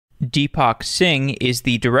Deepak Singh is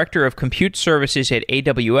the Director of Compute Services at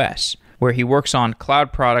AWS, where he works on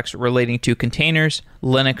cloud products relating to containers,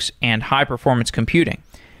 Linux, and high-performance computing.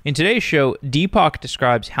 In today's show, Deepak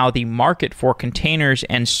describes how the market for containers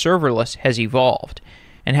and serverless has evolved,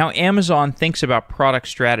 and how Amazon thinks about product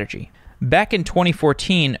strategy. Back in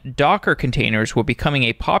 2014, Docker containers were becoming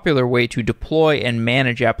a popular way to deploy and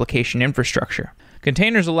manage application infrastructure.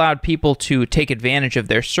 Containers allowed people to take advantage of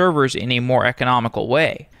their servers in a more economical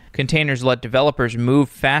way. Containers let developers move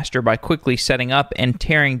faster by quickly setting up and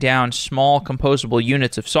tearing down small composable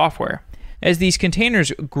units of software. As these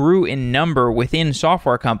containers grew in number within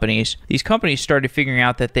software companies, these companies started figuring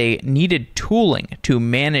out that they needed tooling to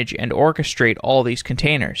manage and orchestrate all these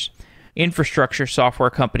containers. Infrastructure software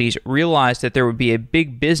companies realized that there would be a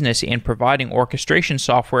big business in providing orchestration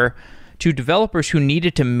software to developers who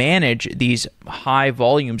needed to manage these high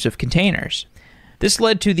volumes of containers. This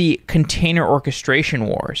led to the container orchestration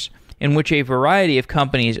wars, in which a variety of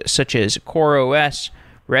companies such as CoreOS,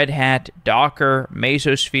 Red Hat, Docker,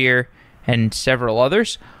 Mesosphere, and several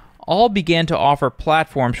others all began to offer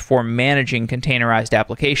platforms for managing containerized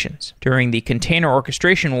applications. During the container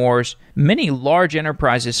orchestration wars, many large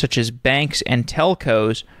enterprises such as banks and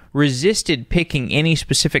telcos resisted picking any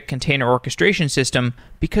specific container orchestration system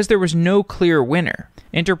because there was no clear winner.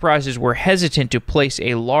 Enterprises were hesitant to place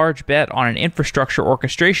a large bet on an infrastructure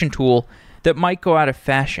orchestration tool that might go out of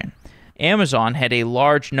fashion. Amazon had a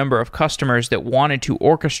large number of customers that wanted to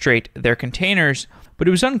orchestrate their containers, but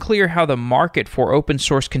it was unclear how the market for open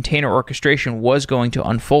source container orchestration was going to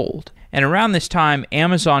unfold. And around this time,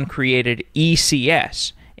 Amazon created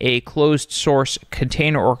ECS, a closed source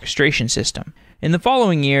container orchestration system. In the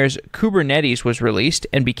following years, Kubernetes was released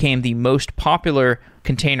and became the most popular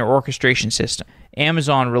container orchestration system.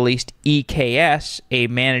 Amazon released EKS, a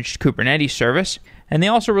managed Kubernetes service, and they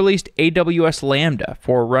also released AWS Lambda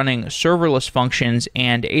for running serverless functions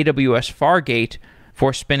and AWS Fargate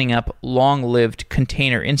for spinning up long-lived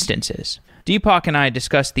container instances. Deepak and I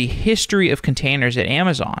discussed the history of containers at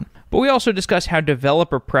Amazon, but we also discussed how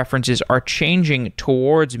developer preferences are changing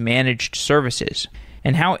towards managed services,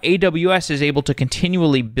 and how AWS is able to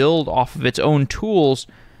continually build off of its own tools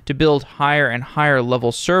to build higher and higher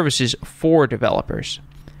level services for developers.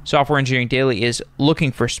 Software Engineering Daily is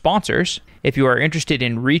looking for sponsors. If you are interested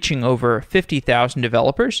in reaching over 50,000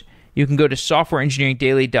 developers, you can go to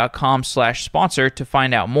softwareengineeringdaily.com/sponsor to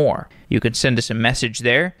find out more. You can send us a message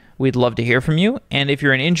there. We'd love to hear from you. And if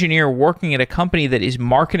you're an engineer working at a company that is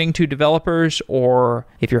marketing to developers, or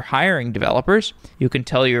if you're hiring developers, you can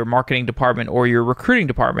tell your marketing department or your recruiting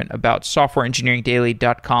department about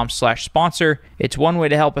softwareengineeringdaily.com/sponsor. It's one way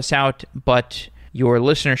to help us out, but your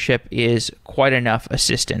listenership is quite enough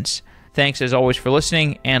assistance. Thanks as always for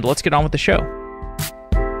listening, and let's get on with the show.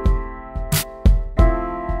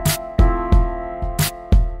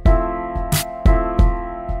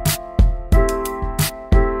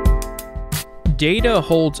 Data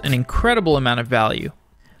holds an incredible amount of value,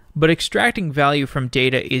 but extracting value from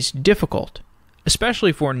data is difficult,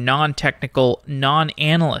 especially for non-technical,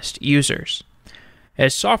 non-analyst users.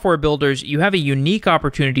 As software builders, you have a unique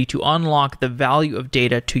opportunity to unlock the value of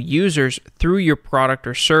data to users through your product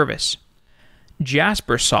or service.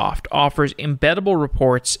 Jaspersoft offers embeddable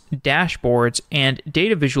reports, dashboards, and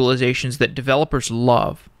data visualizations that developers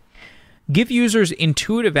love. Give users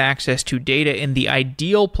intuitive access to data in the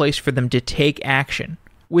ideal place for them to take action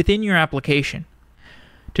within your application.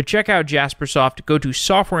 To check out Jaspersoft, go to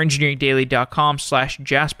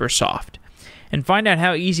softwareengineeringdaily.com/Jaspersoft and find out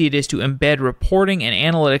how easy it is to embed reporting and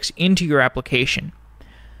analytics into your application.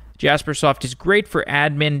 Jaspersoft is great for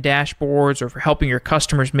admin dashboards or for helping your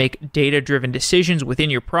customers make data-driven decisions within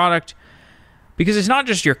your product, because it's not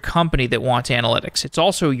just your company that wants analytics, it's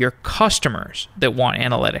also your customers that want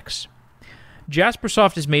analytics.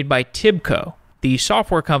 Jaspersoft is made by Tibco, the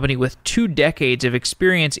software company with 2 decades of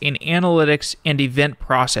experience in analytics and event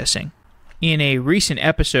processing. In a recent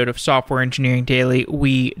episode of Software Engineering Daily,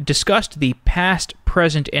 we discussed the past,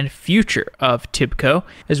 present, and future of Tibco,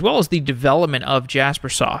 as well as the development of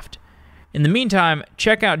Jaspersoft. In the meantime,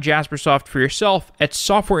 check out Jaspersoft for yourself at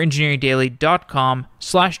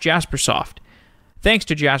softwareengineeringdaily.com/Jaspersoft. Thanks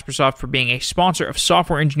to Jaspersoft for being a sponsor of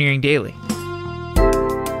Software Engineering Daily.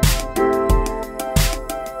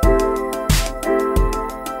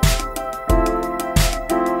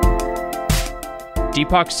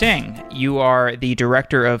 Deepak Singh, you are the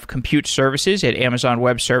Director of Compute Services at Amazon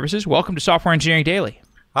Web Services. Welcome to Software Engineering Daily.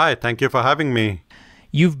 Hi, thank you for having me.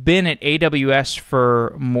 You've been at AWS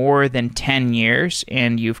for more than 10 years,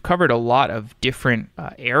 and you've covered a lot of different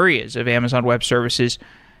areas of Amazon Web Services.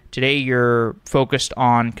 Today, you're focused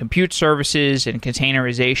on compute services and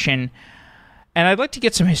containerization. And I'd like to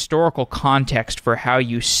get some historical context for how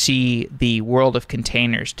you see the world of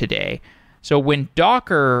containers today. So when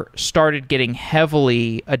Docker started getting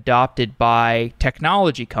heavily adopted by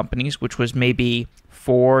technology companies, which was maybe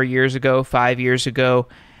 4 years ago, 5 years ago,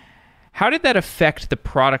 how did that affect the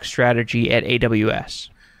product strategy at AWS?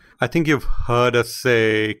 I think you've heard us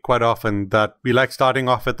say quite often that we like starting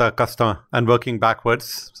off with a customer and working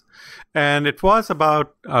backwards. And it was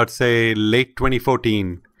about, I would say, late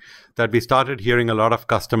 2014 that we started hearing a lot of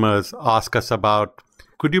customers ask us about,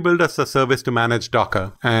 could you build us a service to manage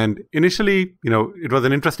Docker? And initially, it was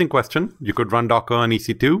an interesting question. You could run Docker on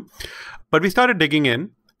EC2. But we started digging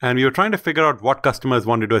in and we were trying to figure out what customers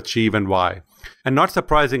wanted to achieve and why. And not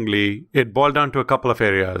surprisingly, it boiled down to a couple of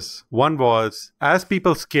areas. One was, as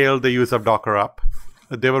people scaled the use of Docker up,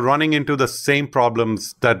 they were running into the same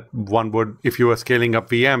problems that one would if you were scaling up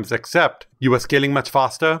VMs, except you were scaling much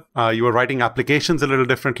faster. You were writing applications a little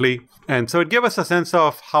differently. And so it gave us a sense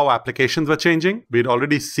of how applications were changing. We'd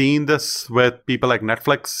already seen this with people like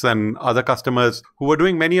Netflix and other customers who were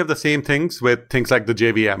doing many of the same things with things like the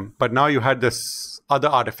JVM. But now you had this other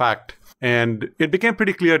artifact. And it became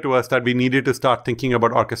pretty clear to us that we needed to start thinking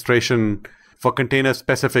about orchestration for containers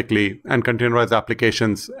specifically and containerized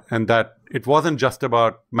applications, and that it wasn't just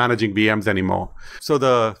about managing VMs anymore.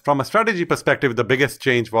 So from a strategy perspective, the biggest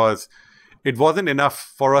change was it wasn't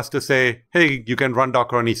enough for us to say, hey, you can run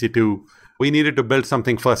Docker on EC2. We needed to build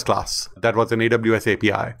something first class that was an AWS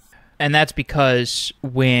API. And that's because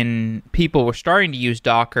when people were starting to use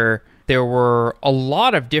Docker, there were a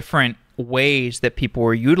lot of different ways that people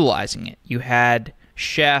were utilizing it. You had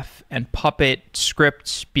Chef and Puppet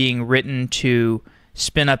scripts being written to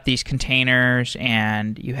spin up these containers,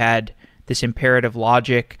 and you had this imperative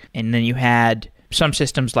logic, and then you had some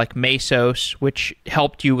systems like Mesos, which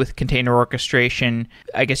helped you with container orchestration.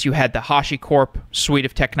 I guess you had the HashiCorp suite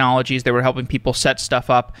of technologies that were helping people set stuff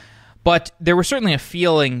up. But there was certainly a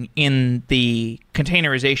feeling in the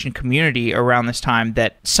containerization community around this time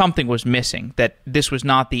that something was missing, that this was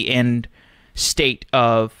not the end state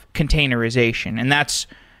of containerization. And that's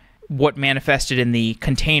what manifested in the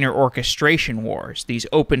container orchestration wars, these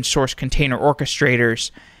open source container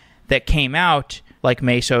orchestrators that came out like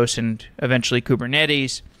Mesos and eventually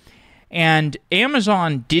Kubernetes. And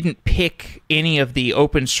Amazon didn't pick any of the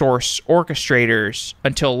open source orchestrators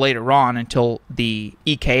until later on, until the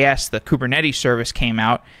EKS, the Kubernetes service, came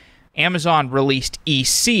out. Amazon released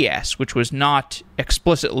ECS, which was not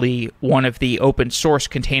explicitly one of the open source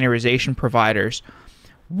containerization providers.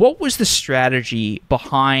 What was the strategy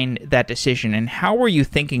behind that decision, and how were you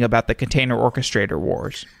thinking about the container orchestrator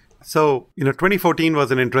wars? So, 2014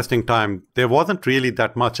 was an interesting time. There wasn't really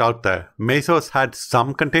that much out there. Mesos had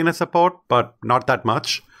some container support, but not that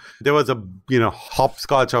much. There was a,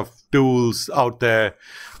 hopscotch of tools out there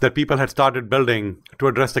that people had started building to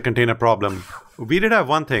address the container problem. We did have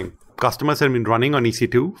one thing. Customers had been running on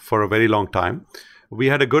EC2 for a very long time. We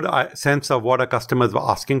had a good sense of what our customers were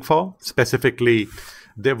asking for. Specifically,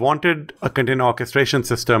 they wanted a container orchestration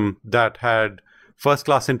system that had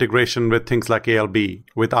first-class integration with things like ALB,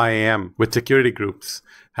 with IAM, with security groups,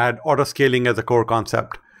 had auto-scaling as a core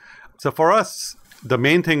concept. So for us, the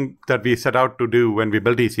main thing that we set out to do when we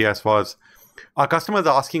built ECS was our customers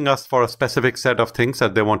are asking us for a specific set of things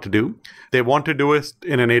that they want to do. They want to do it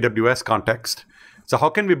in an AWS context. So how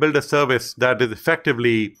can we build a service that is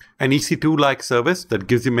effectively an EC2-like service that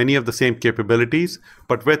gives you many of the same capabilities,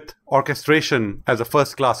 but with orchestration as a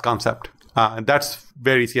first-class concept? And that's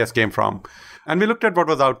where ECS came from. And we looked at what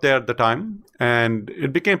was out there at the time, and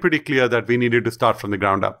it became pretty clear that we needed to start from the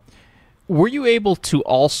ground up. Were you able to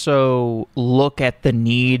also look at the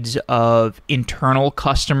needs of internal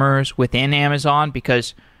customers within Amazon?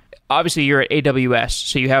 Because obviously you're at AWS,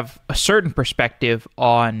 so you have a certain perspective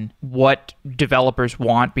on what developers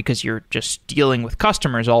want because you're just dealing with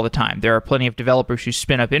customers all the time. There are plenty of developers who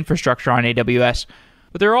spin up infrastructure on AWS,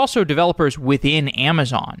 but there are also developers within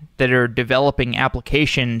Amazon that are developing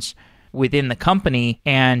applications within the company,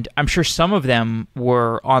 and I'm sure some of them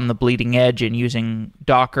were on the bleeding edge and using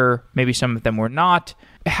Docker. Maybe some of them were not.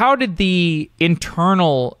 How did the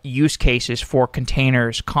internal use cases for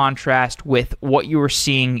containers contrast with what you were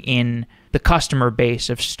seeing in the customer base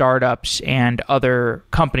of startups and other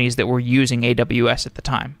companies that were using AWS at the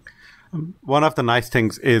time? One of the nice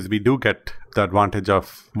things is we do get the advantage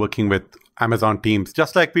of working with Amazon teams,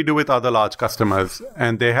 just like we do with other large customers,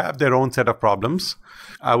 and they have their own set of problems.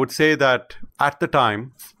 I would say that at the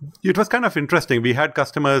time, it was kind of interesting. We had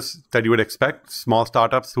customers that you would expect, small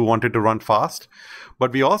startups who wanted to run fast.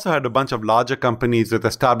 But we also had a bunch of larger companies with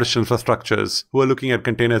established infrastructures who were looking at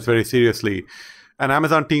containers very seriously. And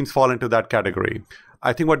Amazon teams fall into that category.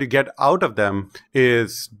 I think what you get out of them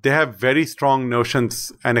is they have very strong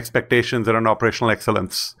notions and expectations around operational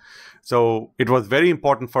excellence. So it was very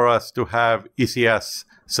important for us to have ECS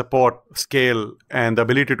support, scale, and the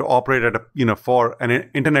ability to operate at for an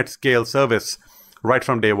internet scale service right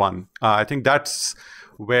from day one. I think that's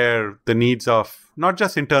where the needs of not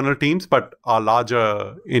just internal teams, but our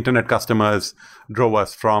larger internet customers drove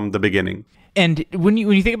us from the beginning. And when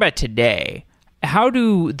you think about today, how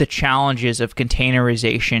do the challenges of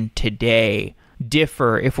containerization today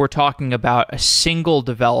differ if we're talking about a single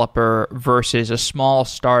developer versus a small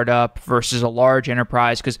startup versus a large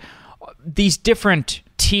enterprise? Because these different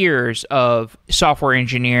tiers of software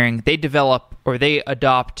engineering, they develop or they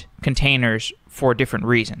adopt containers for different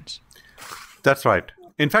reasons. That's right.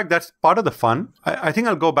 In fact, that's part of the fun. I think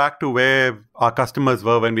I'll go back to where our customers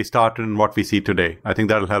were when we started and what we see today. I think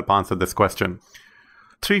that'll help answer this question.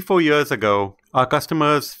 3-4 years ago, our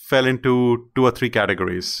customers fell into 2 or 3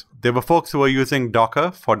 categories. There were folks who were using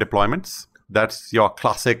Docker for deployments. That's your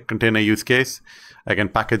classic container use case. I can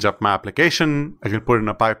package up my application, I can put it in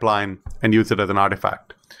a pipeline and use it as an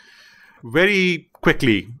artifact. Very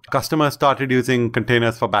quickly, customers started using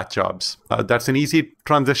containers for batch jobs. That's an easy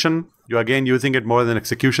transition. You're again using it more as an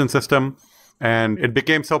execution system. And it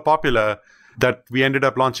became so popular that we ended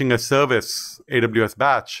up launching a service, AWS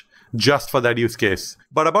Batch, just for that use case.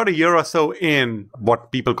 But about a year or so in,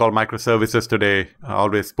 what people call microservices today, I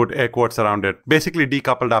always put air quotes around it, basically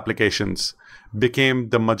decoupled applications became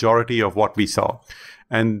the majority of what we saw.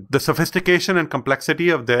 And the sophistication and complexity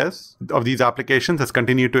of these applications has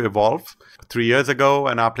continued to evolve. 3 years ago,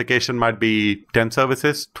 an application might be 10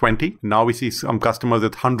 services, 20. Now we see some customers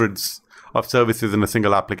with hundreds of services in a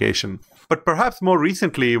single application. But perhaps more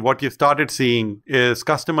recently, what you've started seeing is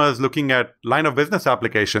customers looking at line of business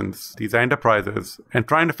applications, these are enterprises, and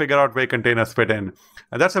trying to figure out where containers fit in.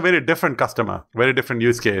 And that's a very different customer, very different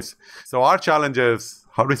use case. So our challenge is,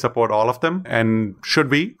 how do we support all of them? And should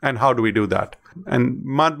we? And how do we do that? And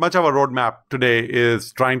much of our roadmap today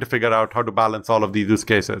is trying to figure out how to balance all of these use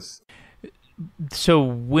cases. So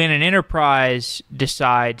when an enterprise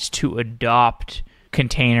decides to adopt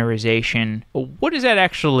containerization, what does that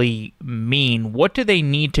actually mean? What do they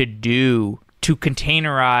need to do to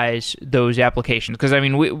containerize those applications? Because, I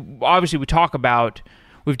mean, we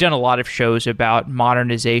we've done a lot of shows about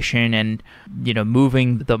modernization and,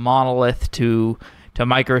 moving the monolith to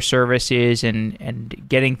microservices and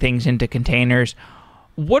getting things into containers.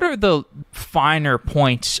 What are the finer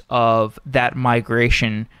points of that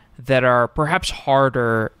migration that are perhaps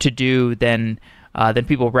harder to do than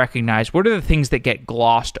people recognize? What are the things that get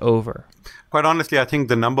glossed over? Quite honestly, I think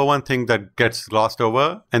the number one thing that gets glossed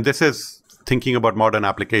over, and this is thinking about modern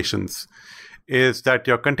applications, is that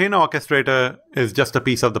your container orchestrator is just a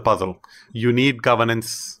piece of the puzzle. You need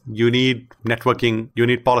governance, you need networking, you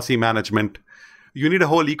need policy management. You need a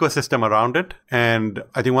whole ecosystem around it. And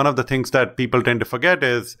I think one of the things that people tend to forget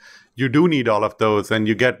is you do need all of those, and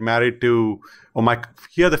you get married to,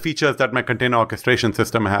 here are the features that my container orchestration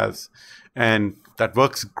system has. And that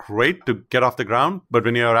works great to get off the ground. But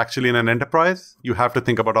when you're actually in an enterprise, you have to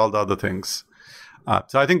think about all the other things.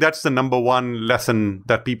 So I think that's the number one lesson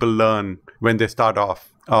that people learn when they start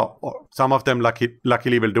off. Some of them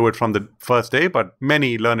luckily will do it from the first day, but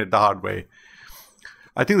many learn it the hard way.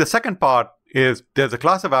 I think the second part is there's a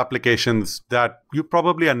class of applications that you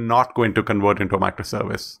probably are not going to convert into a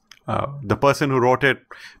microservice. The person who wrote it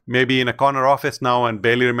may be in a corner office now and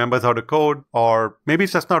barely remembers how to code, or maybe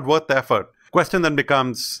it's just not worth the effort. Question then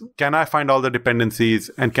becomes, can I find all the dependencies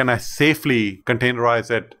and can I safely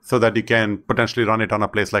containerize it so that you can potentially run it on a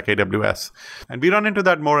place like AWS? And we run into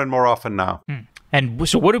that more and more often now. And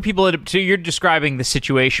so what do people, so you're describing the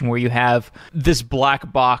situation where you have this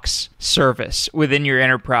black box service within your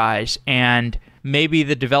enterprise, and maybe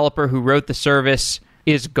the developer who wrote the service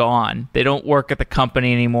is gone. They don't work at the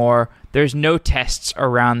company anymore. There's no tests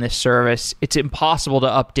around this service. It's impossible to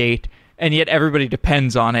update, and yet everybody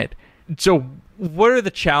depends on it. So what are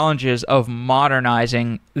the challenges of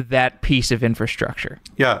modernizing that piece of infrastructure?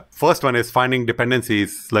 Yeah, first one is finding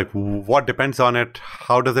dependencies, like what depends on it,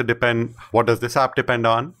 how does it depend, what does this app depend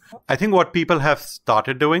on? I think what people have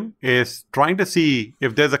started doing is trying to see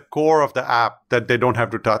if there's a core of the app that they don't have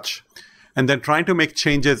to touch, and then trying to make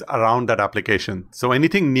changes around that application. So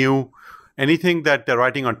anything new, anything that they're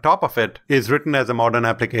writing on top of it is written as a modern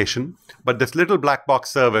application, but this little black box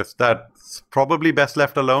service that's probably best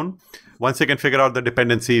left alone, Once they can figure out the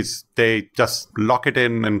dependencies, they just lock it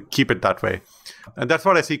in and keep it that way. And that's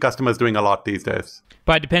what I see customers doing a lot these days.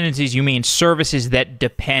 By dependencies, you mean services that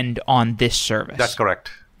depend on this service. That's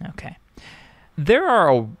correct. Okay. There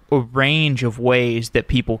are a range of ways that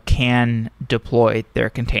people can deploy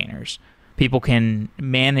their containers. People can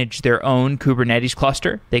manage their own Kubernetes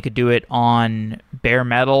cluster. They could do it on bare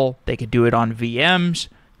metal. They could do it on VMs.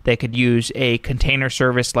 They could use a container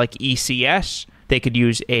service like ECS. They could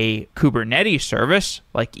use a Kubernetes service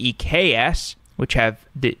like EKS, which have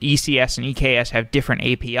the ECS and EKS have different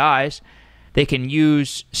APIs. They can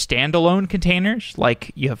use standalone containers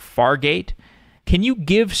like you have Fargate. Can you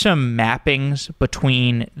give some mappings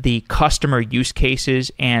between the customer use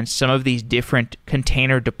cases and some of these different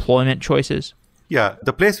container deployment choices? Yeah,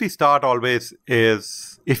 the place we start always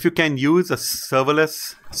is if you can use a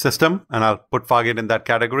serverless system, and I'll put Fargate in that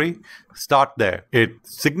category, start there. It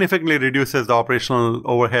significantly reduces the operational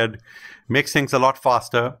overhead, makes things a lot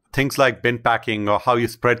faster. Things like bin packing or how you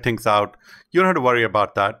spread things out, you don't have to worry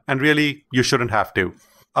about that. And really, you shouldn't have to.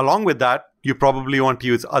 Along with that, you probably want to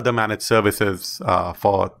use other managed services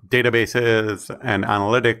for databases and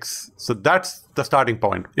analytics. So that's the starting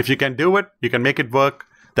point. If you can do it, you can make it work.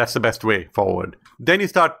 That's the best way forward. Then you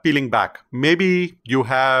start peeling back. Maybe you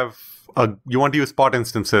want to use spot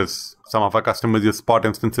instances. Some of our customers use spot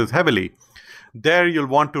instances heavily. There you'll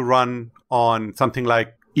want to run on something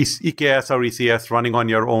like EKS or ECS running on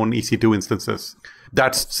your own EC2 instances.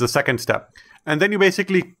 That's the second step. And then you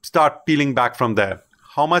basically start peeling back from there.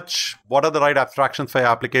 What are the right abstractions for your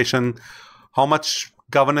application? How much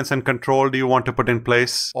governance and control do you want to put in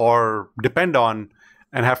place or depend on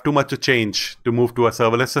and have too much to change to move to a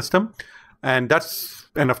serverless system? And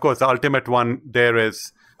of course, the ultimate one there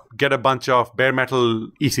is get a bunch of bare metal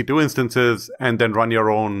EC2 instances and then run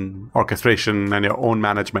your own orchestration and your own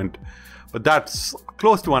management. But that's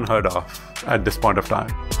close to unheard of at this point of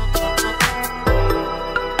time.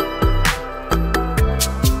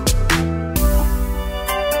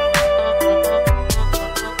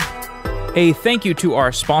 A thank you to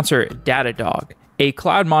our sponsor, Datadog, a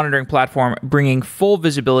cloud monitoring platform bringing full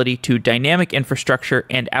visibility to dynamic infrastructure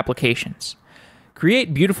and applications.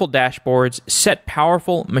 Create beautiful dashboards, set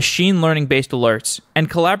powerful machine learning-based alerts, and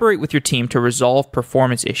collaborate with your team to resolve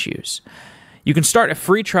performance issues. You can start a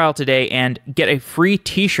free trial today and get a free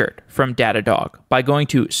t-shirt from Datadog by going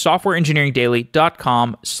to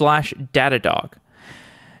softwareengineeringdaily.com/Datadog.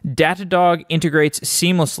 Datadog integrates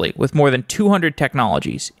seamlessly with more than 200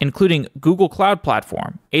 technologies, including Google Cloud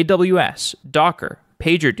Platform, AWS, Docker,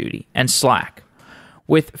 PagerDuty, and Slack.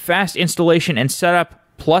 With fast installation and setup,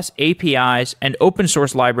 plus APIs and open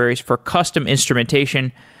source libraries for custom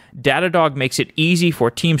instrumentation, Datadog makes it easy for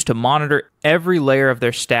teams to monitor every layer of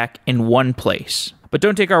their stack in one place. But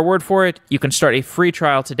don't take our word for it. You can start a free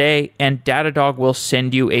trial today, and Datadog will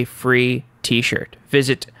send you a free t-shirt.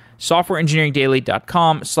 Visit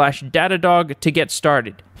softwareengineeringdaily.com/Datadog to get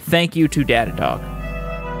started. Thank you to Datadog.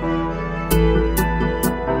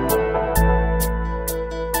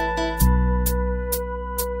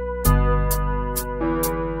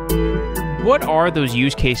 What are those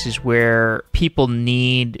use cases where people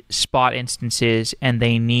need spot instances and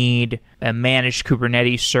they need a managed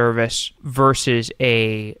Kubernetes service versus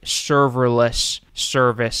a serverless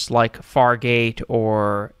service like Fargate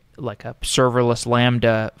or like a serverless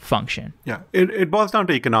Lambda function? Yeah, it boils down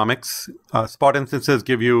to economics. Spot instances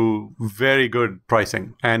give you very good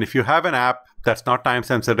pricing. And if you have an app that's not time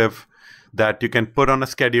sensitive, that you can put on a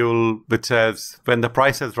schedule which says, when the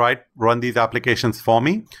price is right, run these applications for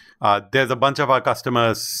me. There's a bunch of our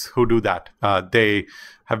customers who do that. They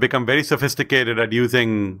have become very sophisticated at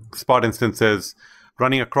using spot instances,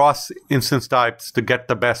 running across instance types to get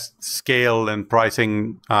the best scale and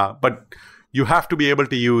pricing. But you have to be able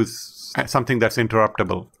to use something that's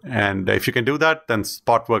interruptible. And if you can do that, then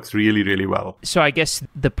Spot works really, really well. So I guess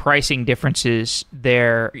the pricing differences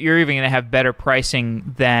there, you're even going to have better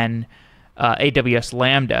pricing than AWS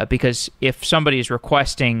Lambda, because if somebody is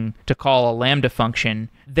requesting to call a Lambda function,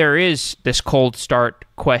 there is this cold start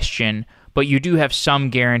question, but you do have some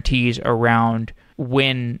guarantees around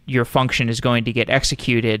when your function is going to get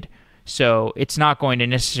executed. So it's not going to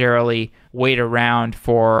necessarily wait around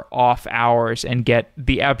for off hours and get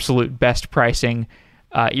the absolute best pricing.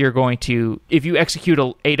 You're going to, if you execute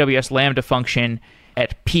a AWS Lambda function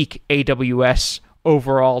at peak AWS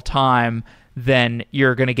overall time, then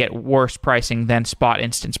you're going to get worse pricing than Spot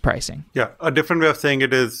instance pricing. Yeah, a different way of saying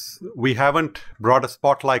it is we haven't brought a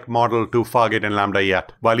Spot-like model to Fargate and Lambda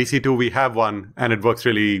yet. While EC2, we have one, and it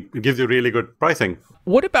gives you really good pricing.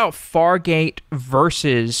 What about Fargate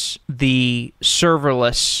versus the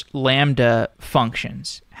serverless Lambda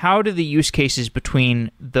functions? How do the use cases between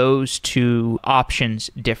those two options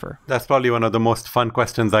differ? That's probably one of the most fun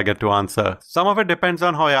questions I get to answer. Some of it depends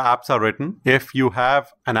on how your apps are written. If you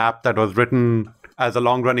have an app that was written as a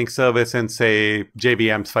long-running service in, say,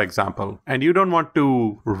 JVMs, for example, and you don't want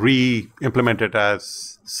to re-implement it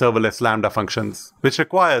as serverless Lambda functions, which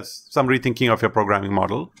requires some rethinking of your programming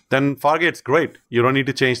model, then Fargate's great. You don't need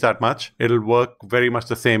to change that much. It'll work very much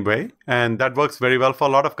the same way. And that works very well for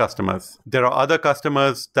a lot of customers. There are other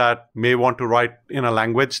customers that may want to write in a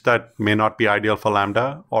language that may not be ideal for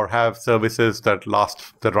Lambda or have services that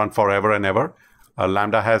run forever and ever.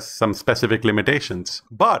 Lambda has some specific limitations.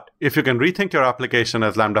 But if you can rethink your application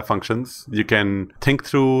as Lambda functions, you can think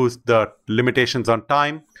through the limitations on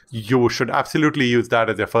time. You should absolutely use that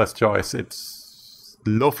as your first choice. It's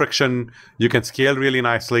low friction. You can scale really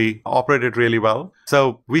nicely, operate it really well.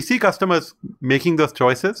 So we see customers making those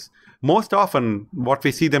choices. Most often, what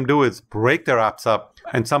we see them do is break their apps up.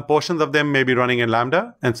 And some portions of them may be running in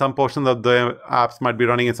Lambda, and some portions of the apps might be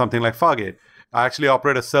running in something like Fargate. I actually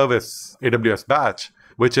operate a service, AWS Batch,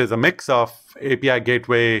 which is a mix of API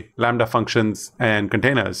gateway, Lambda functions, and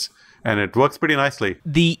containers. And it works pretty nicely.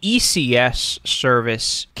 The ECS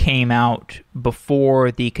service came out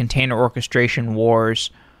before the container orchestration wars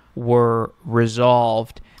were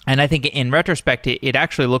resolved. And I think in retrospect, it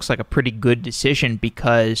actually looks like a pretty good decision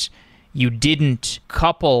because you didn't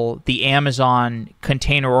couple the Amazon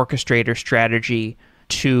container orchestrator strategy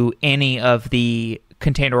to any of the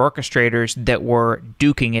container orchestrators that were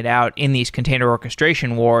duking it out in these container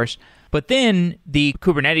orchestration wars. But then the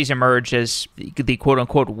Kubernetes emerged as the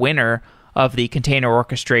quote-unquote winner of the container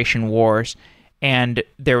orchestration wars, and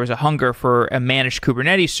there was a hunger for a managed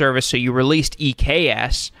Kubernetes service, so you released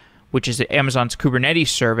EKS, which is Amazon's Kubernetes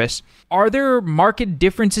service. Are there market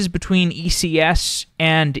differences between ECS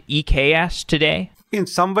and EKS today? In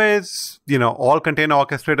some ways, all container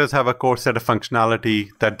orchestrators have a core set of functionality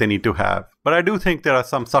that they need to have. But I do think there are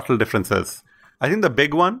some subtle differences. I think the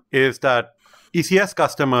big one is that ECS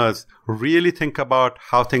customers really think about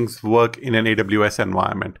how things work in an AWS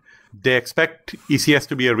environment. They expect ECS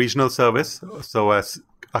to be a regional service. So as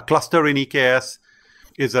a cluster in EKS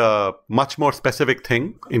is a much more specific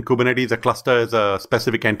thing. In Kubernetes, a cluster is a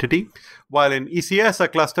specific entity. While in ECS, a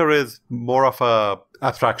cluster is more of a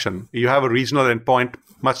abstraction. You have a regional endpoint,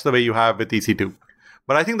 much the way you have with EC2.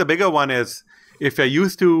 But I think the bigger one is if you're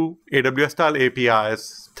used to AWS-style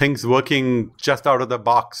APIs, things working just out of the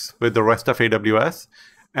box with the rest of AWS,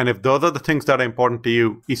 and if those are the things that are important to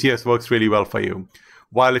you, ECS works really well for you.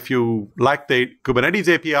 While if you like the Kubernetes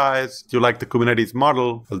APIs, you like the Kubernetes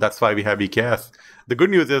model, well, that's why we have EKS. The good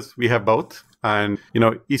news is we have both. And,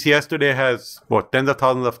 ECS today has, tens of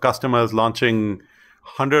thousands of customers launching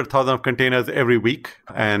 100,000 of containers every week.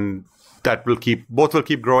 And both will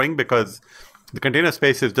keep growing because the container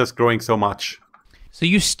space is just growing so much. So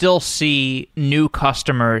you still see new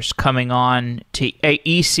customers coming on to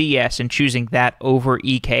ECS and choosing that over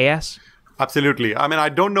EKS? Absolutely. I mean, I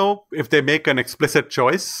don't know if they make an explicit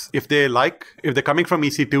choice. If they're coming from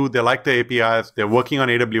EC2, they like the APIs, they're working on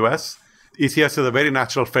AWS, ECS is a very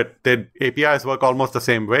natural fit. The APIs work almost the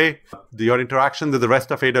same way. Your interactions with the rest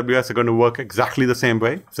of AWS are going to work exactly the same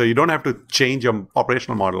way. So you don't have to change your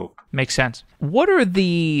operational model. Makes sense. What are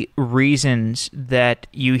the reasons that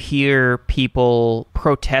you hear people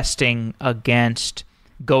protesting against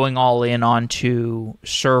going all in onto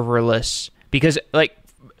serverless? Because,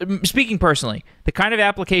 speaking personally, the kind of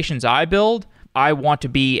applications I build, I want to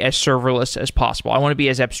be as serverless as possible. I want to be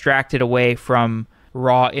as abstracted away from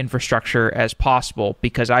raw infrastructure as possible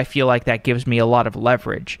because I feel like that gives me a lot of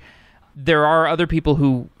leverage. There are other people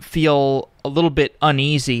who feel a little bit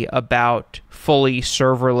uneasy about fully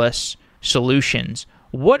serverless solutions.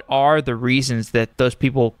 What are the reasons that those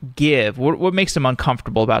people give? What makes them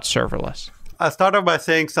uncomfortable about serverless? I'll start off by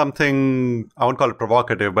saying something, I won't call it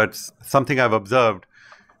provocative, but something I've observed.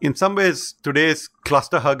 In some ways, today's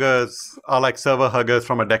cluster huggers are like server huggers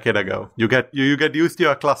from a decade ago. You get used to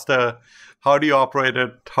your cluster. How do you operate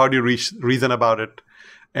it? How do you reason about it?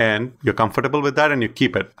 And you're comfortable with that and you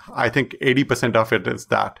keep it. I think 80% of it is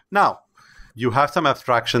that. Now, you have some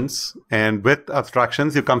abstractions, and with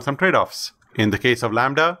abstractions, you come some trade-offs. In the case of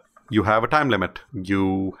Lambda, you have a time limit.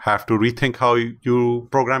 You have to rethink how you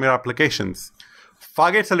program your applications.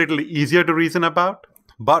 Fargate's a little easier to reason about,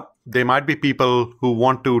 but there might be people who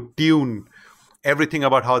want to tune everything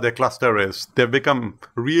about how their cluster is. They've become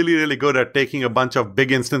really, really good at taking a bunch of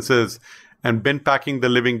big instances and bin packing the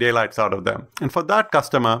living daylights out of them. And for that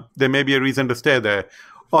customer, there may be a reason to stay there.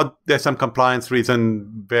 Or there's some compliance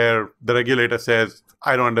reason where the regulator says,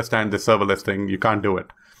 I don't understand this serverless thing, you can't do it.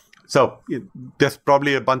 So there's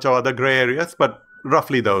probably a bunch of other gray areas, but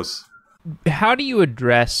roughly those. How do you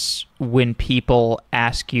address when people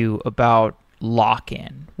ask you about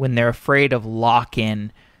lock-in, when they're afraid of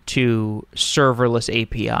lock-in to serverless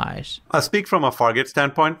APIs? I'll speak from a Fargate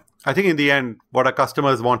standpoint. I think in the end, what our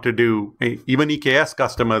customers want to do, even EKS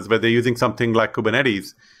customers, where they're using something like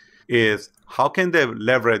Kubernetes, is how can they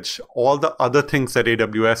leverage all the other things that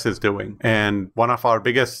AWS is doing? And one of our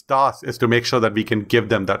biggest tasks is to make sure that we can give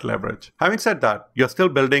them that leverage. Having said that, you're still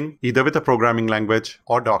building either with a programming language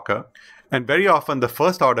or Docker. And very often the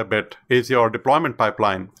first order bit is your deployment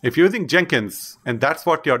pipeline. If you're using Jenkins and that's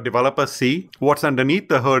what your developers see, what's underneath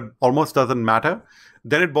the hood almost doesn't matter.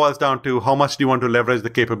 Then it boils down to how much do you want to leverage the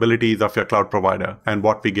capabilities of your cloud provider and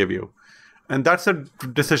what we give you. And that's a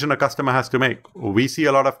decision a customer has to make. We see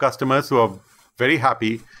a lot of customers who are very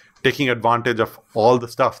happy taking advantage of all the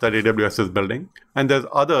stuff that AWS is building. And there's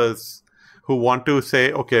others who want to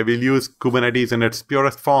say, okay, we'll use Kubernetes in its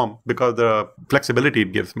purest form because the flexibility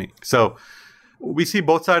it gives me. So we see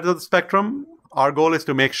both sides of the spectrum. Our goal is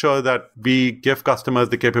to make sure that we give customers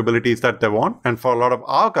the capabilities that they want. And for a lot of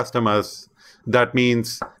our customers, that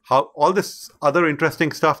means how all this other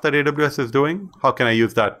interesting stuff that AWS is doing, how can I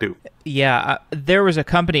use that too? Yeah, there was a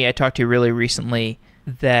company I talked to really recently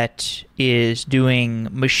that is doing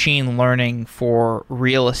machine learning for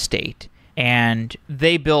real estate. And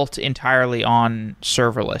they built entirely on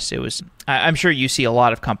serverless. I'm sure you see a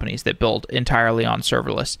lot of companies that build entirely on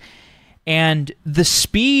serverless. And the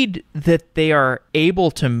speed that they are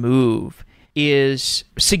able to move is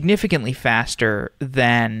significantly faster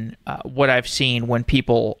than what I've seen when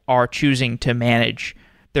people are choosing to manage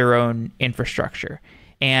their own infrastructure.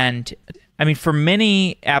 And I mean, for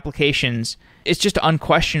many applications, it's just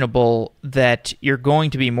unquestionable that you're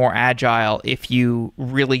going to be more agile if you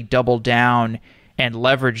really double down and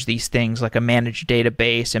leverage these things like a managed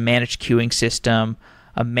database, a managed queuing system,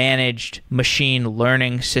 a managed machine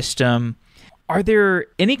learning system. Are there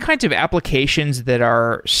any kinds of applications that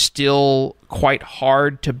are still quite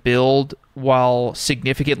hard to build while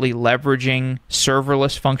significantly leveraging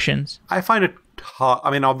serverless functions? I find it hard.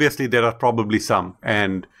 I mean, obviously, there are probably some,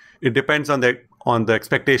 and it depends on the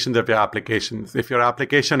expectations of your applications. If your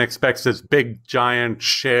application expects this big, giant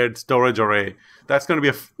shared storage array, that's going to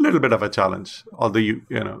be a little bit of a challenge. Although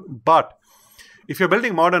but if you're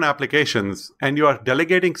building modern applications and you are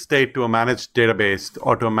delegating state to a managed database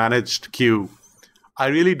or to a managed queue, I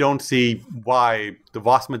really don't see why the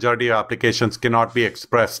vast majority of applications cannot be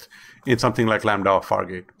expressed in something like Lambda or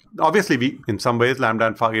Fargate. Obviously, in some ways, Lambda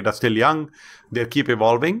and Fargate are still young. They'll keep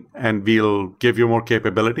evolving, and we'll give you more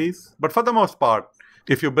capabilities. But for the most part,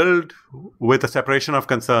 if you build with a separation of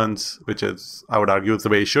concerns, which is, I would argue, is the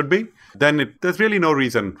way it should be, then there's really no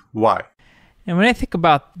reason why. And when I think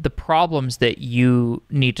about the problems that you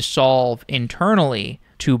need to solve internally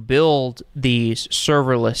to build these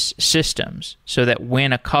serverless systems so that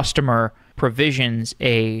when a customer provisions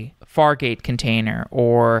a Fargate container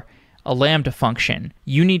or a Lambda function,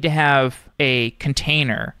 you need to have a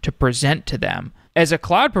container to present to them. As a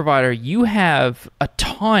cloud provider, you have a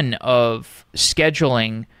ton of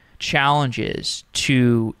scheduling challenges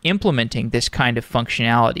to implementing this kind of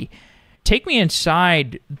functionality. Take me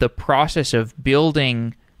inside the process of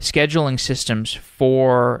building scheduling systems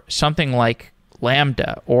for something like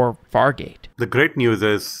Lambda or Fargate. The great news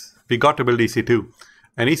is we got to build EC2.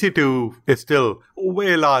 And EC2 is still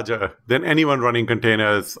way larger than anyone running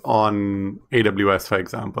containers on AWS, for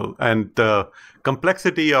example. And the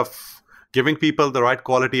complexity of giving people the right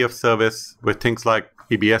quality of service with things like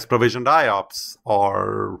EBS provisioned IOPS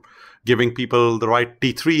or giving people the right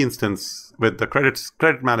T3 instance with the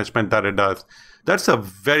credit management that it does, that's a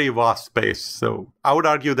very vast space. So I would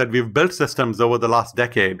argue that we've built systems over the last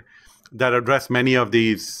decade that address many of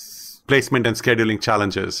these placement and scheduling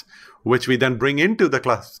challenges, which we then bring into the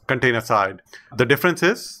container side. The difference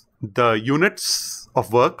is the units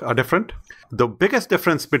of work are different. The biggest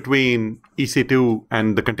difference between EC2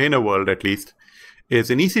 and the container world, at least, is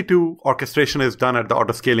in EC2, orchestration is done at the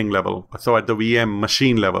autoscaling level, so at the VM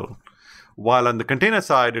machine level. While on the container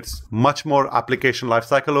side, it's much more application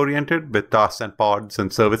lifecycle oriented with tasks and pods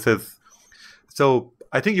and services. So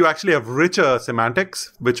I think you actually have richer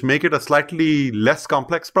semantics, which make it a slightly less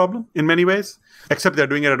complex problem in many ways, except they're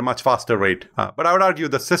doing it at a much faster rate. But I would argue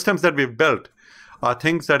the systems that we've built are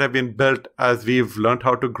things that have been built as we've learned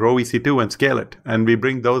how to grow EC2 and scale it. And we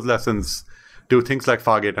bring those lessons to things like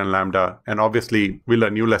Fargate and Lambda. And obviously, we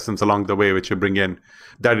learn new lessons along the way, which we bring in.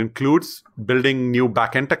 That includes building new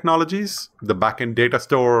backend technologies. The backend data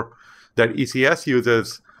store that ECS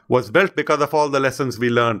uses was built because of all the lessons we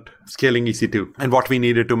learned scaling EC2 and what we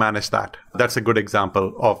needed to manage that. That's a good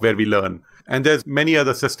example of where we learn. And there's many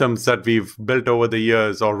other systems that we've built over the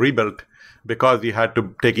years or rebuilt because we had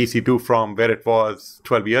to take EC2 from where it was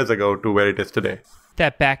 12 years ago to where it is today.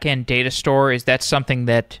 That backend data store, is that something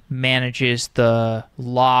that manages the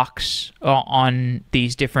locks on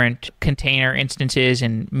these different container instances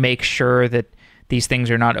and makes sure that these things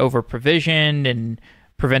are not over-provisioned and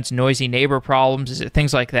prevents noisy neighbor problems? Is it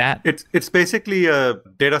things like that? It's basically a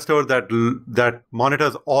data store that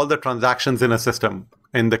monitors all the transactions in a system.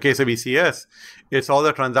 In the case of ECS, it's all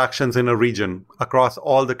the transactions in a region across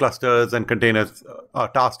all the clusters and containers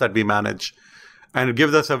tasks that we manage. And it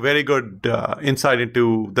gives us a very good insight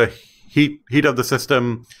into the heat of the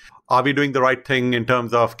system. Are we doing the right thing in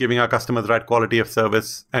terms of giving our customers the right quality of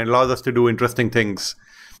service? And it allows us to do interesting things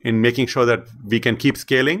in making sure that we can keep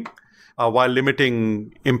scaling while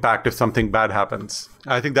limiting impact if something bad happens.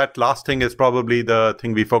 I think that last thing is probably the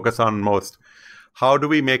thing we focus on most. How do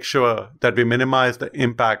we make sure that we minimize the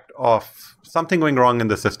impact of something going wrong in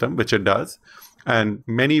the system, which it does? And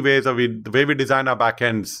many ways the way we design our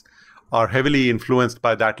backends are heavily influenced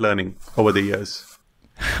by that learning over the years.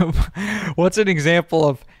 What's an example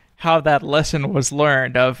of how that lesson was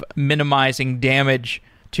learned of minimizing damage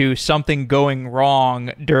to something going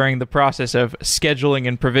wrong during the process of scheduling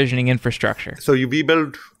and provisioning infrastructure? So we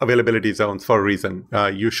build availability zones for a reason.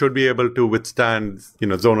 You should be able to withstand,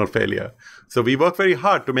 zonal failure. So we work very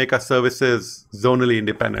hard to make our services zonally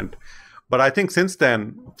independent. But I think since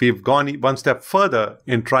then, we've gone one step further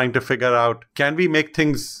in trying to figure out, can we make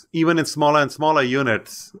things even in smaller and smaller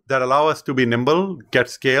units that allow us to be nimble, get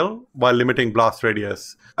scale, while limiting blast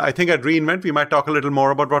radius? I think at reInvent, we might talk a little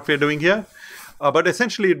more about what we're doing here. But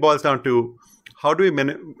essentially, it boils down to how do we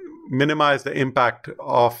minimize the impact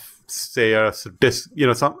of, say,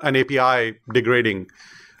 an API degrading,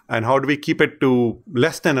 and how do we keep it to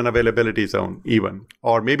less than an availability zone even,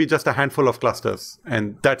 or maybe just a handful of clusters.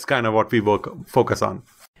 And that's kind of what we focus on.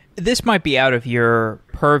 This might be out of your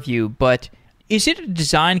purview, but is it a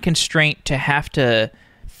design constraint to have to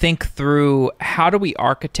think through how do we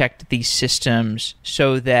architect these systems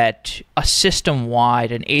so that a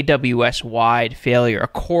system-wide, an AWS-wide failure, a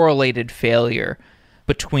correlated failure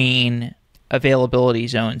between availability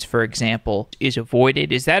zones, for example, is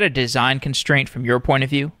avoided? Is that a design constraint from your point of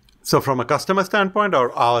view? So from a customer standpoint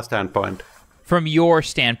or our standpoint? From your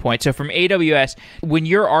standpoint. So from AWS, when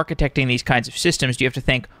you're architecting these kinds of systems, do you have to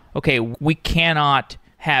think, okay, we cannot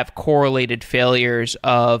have correlated failures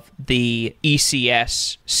of the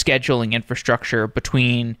ECS scheduling infrastructure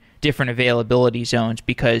between different availability zones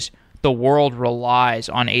because the world relies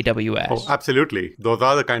on AWS? Oh, absolutely. Those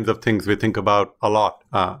are the kinds of things we think about a lot.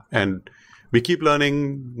 And we keep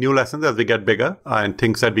learning new lessons as we get bigger and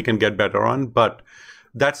things that we can get better on. But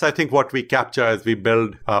that's, I think, what we capture as we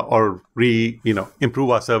build or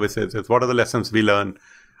improve our services. Is what are the lessons we learn?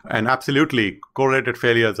 And absolutely, correlated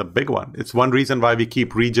failure is a big one. It's one reason why we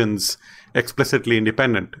keep regions explicitly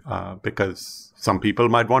independent, because some people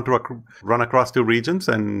might want to run across two regions,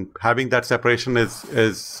 and having that separation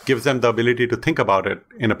gives them the ability to think about it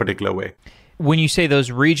in a particular way. When you say those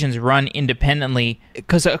regions run independently,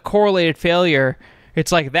 because a correlated failure,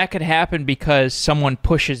 it's like that could happen because someone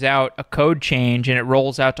pushes out a code change and it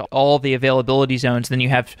rolls out to all the availability zones. Then you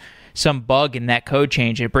have some bug in that code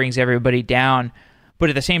change and it brings everybody down. But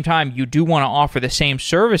at the same time, you do want to offer the same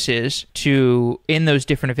services in those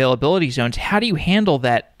different availability zones. How do you handle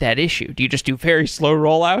that issue? Do you just do very slow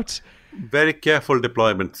rollouts? Very careful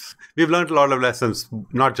deployments. We've learned a lot of lessons,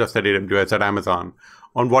 not just at AWS, at Amazon,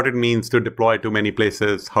 on what it means to deploy to many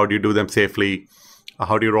places. How do you do them safely?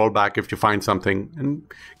 How do you roll back if you find something? And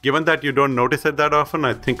given that you don't notice it that often,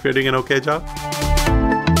 I think we're doing an okay job.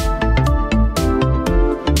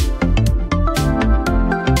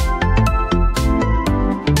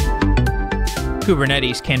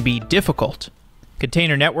 Kubernetes can be difficult.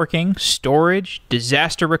 Container networking, storage,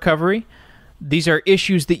 disaster recovery, these are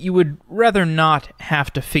issues that you would rather not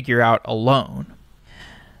have to figure out alone.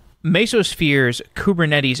 Mesosphere's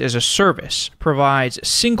Kubernetes as a Service provides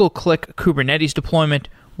single-click Kubernetes deployment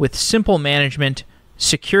with simple management,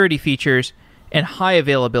 security features, and high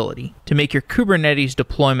availability to make your Kubernetes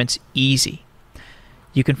deployments easy.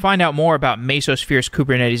 You can find out more about Mesosphere's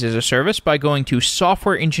Kubernetes as a Service by going to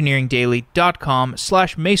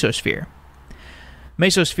softwareengineeringdaily.com/Mesosphere.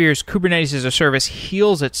 Mesosphere's Kubernetes as a Service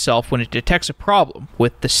heals itself when it detects a problem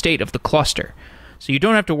with the state of the cluster. So you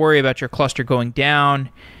don't have to worry about your cluster going down,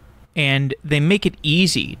 and they make it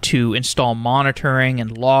easy to install monitoring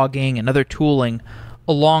and logging and other tooling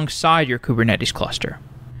alongside your Kubernetes cluster.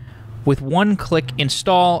 With one-click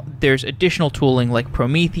install, there's additional tooling like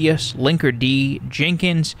Prometheus, Linkerd,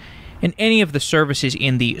 Jenkins, and any of the services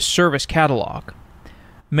in the service catalog.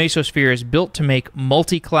 Mesosphere is built to make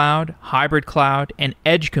multi-cloud, hybrid cloud, and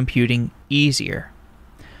edge computing easier.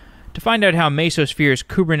 To find out how Mesosphere's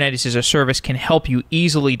Kubernetes as a service can help you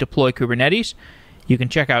easily deploy Kubernetes, you can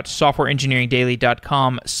check out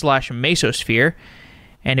softwareengineeringdaily.com/Mesosphere,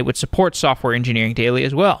 and it would support Software Engineering Daily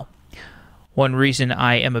as well. One reason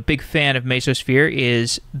I am a big fan of Mesosphere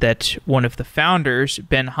is that one of the founders,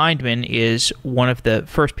 Ben Hindman, is one of the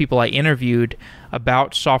first people I interviewed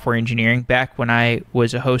about software engineering back when I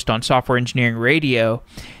was a host on Software Engineering Radio,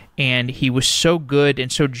 and he was so good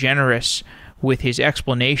and so generous with his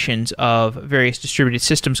explanations of various distributed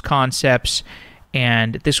systems concepts.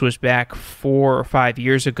 And this was back 4 or 5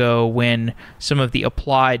 years ago when some of the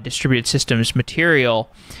applied distributed systems material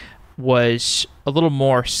was a little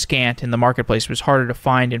more scant in the marketplace. It was harder to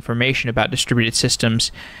find information about distributed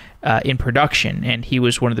systems in production. And he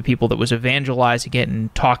was one of the people that was evangelizing it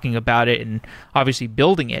and talking about it and obviously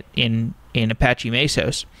building it in Apache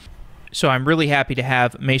Mesos. So I'm really happy to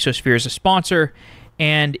have Mesosphere as a sponsor.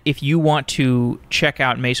 And if you want to check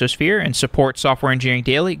out Mesosphere and support Software Engineering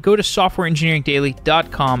Daily, go to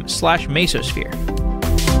softwareengineeringdaily.com/Mesosphere.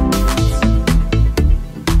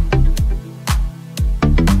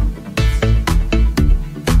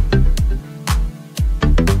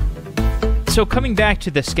 So coming back to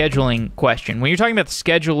the scheduling question, when you're talking about the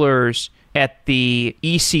schedulers at the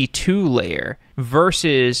EC2 layer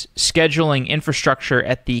versus scheduling infrastructure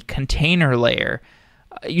at the container layer,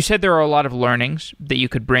 you said there are a lot of learnings that you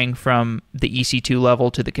could bring from the EC2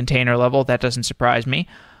 level to the container level. That doesn't surprise me.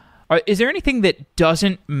 Is there anything that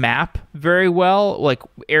doesn't map very well, like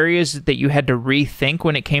areas that you had to rethink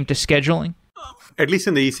when it came to scheduling? At least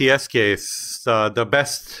in the ECS case, the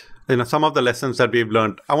best, some of the lessons that we've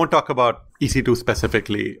learned, I won't talk about EC2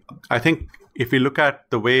 specifically. I think if we look at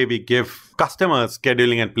the way we give customers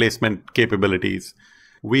scheduling and placement capabilities,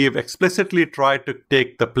 we've explicitly tried to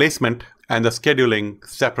take the placement and the scheduling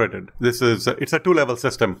separated. It's a two-level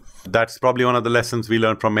system. That's probably one of the lessons we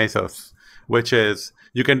learned from Mesos, which is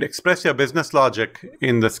you can express your business logic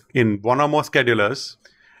in one or more schedulers,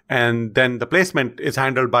 and then the placement is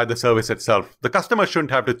handled by the service itself. The customer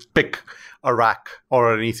shouldn't have to pick a rack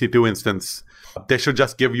or an EC2 instance. They should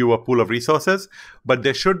just give you a pool of resources, but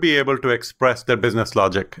they should be able to express their business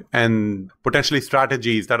logic and potentially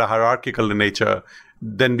strategies that are hierarchical in nature.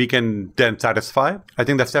 Then we can then satisfy. I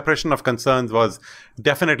think the separation of concerns was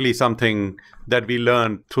definitely something that we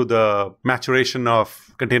learned through the maturation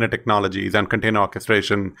of container technologies and container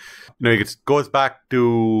orchestration. It goes back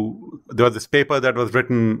to, there was this paper that was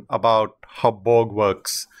written about how Borg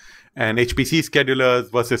works and HPC schedulers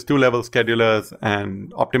versus two-level schedulers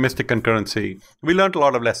and optimistic concurrency. We learned a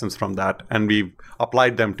lot of lessons from that, and we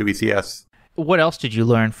applied them to ECS. What else did you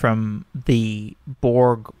learn from the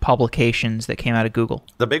Borg publications that came out of Google?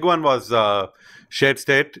 The big one was shared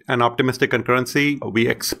state and optimistic concurrency. We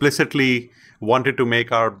explicitly wanted to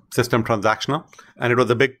make our system transactional, and it was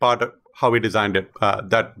a big part of how we designed it,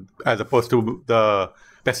 that as opposed to the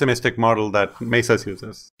pessimistic model that Mesos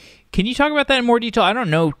uses. Can you talk about that in more detail? I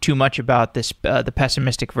don't know too much about this, the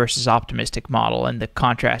pessimistic versus optimistic model and the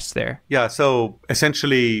contrasts there. Yeah, so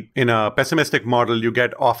essentially in a pessimistic model, you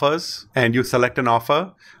get offers and you select an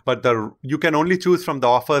offer, but you can only choose from the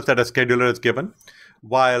offers that a scheduler is given.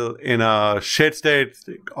 While in a shared state,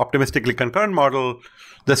 optimistically concurrent model,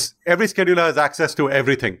 every scheduler has access to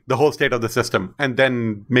everything, the whole state of the system, and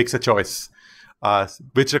then makes a choice.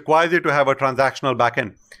 Which requires you to have a transactional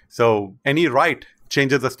backend. So any write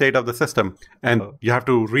changes the state of the system, and you have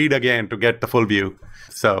to read again to get the full view.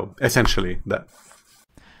 So essentially that.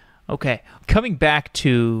 Okay. Coming back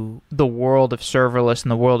to the world of serverless and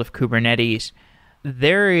the world of Kubernetes,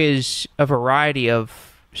 there is a variety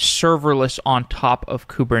of serverless on top of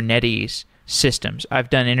Kubernetes systems. I've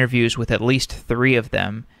done interviews with at least 3 of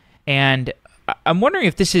them, and I'm wondering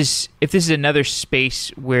if this is another space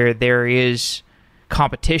where there is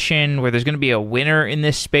competition, where there's going to be a winner in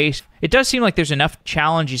this space. It does seem like there's enough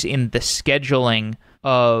challenges in the scheduling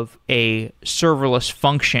of a serverless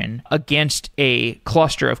function against a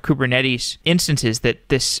cluster of Kubernetes instances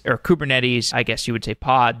or Kubernetes, I guess you would say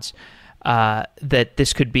pods, that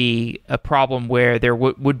this could be a problem where there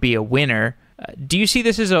would be a winner. Do you see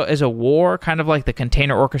this as a war, kind of like the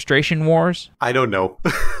container orchestration wars? I don't know.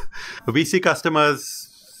 We see customers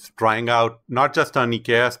trying out not just on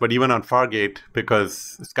EKS, but even on Fargate,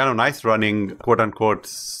 because it's kind of nice running quote-unquote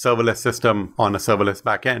serverless system on a serverless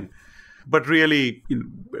backend. But really,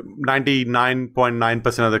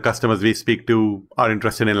 99.9% of the customers we speak to are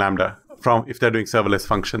interested in Lambda if they're doing serverless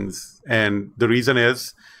functions. And the reason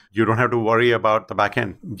is you don't have to worry about the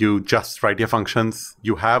backend. You just write your functions.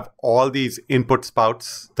 You have all these input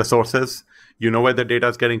spouts, the sources. You know where the data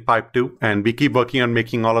is getting piped to. And we keep working on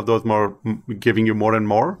making all of those more, giving you more and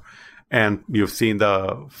more. And you've seen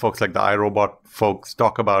the folks like the iRobot folks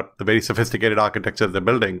talk about the very sophisticated architectures they're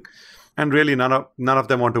building. And really, none of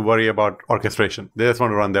them want to worry about orchestration. They just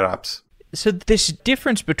want to run their apps. So this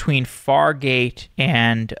difference between Fargate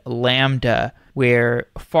and Lambda, where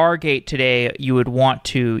Fargate today you would want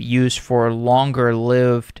to use for longer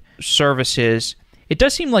lived services, it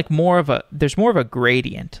does seem like there's more of a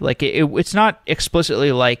gradient. Like it's not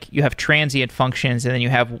explicitly like you have transient functions and then you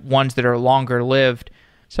have ones that are longer lived.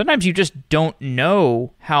 Sometimes you just don't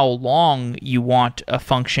know how long you want a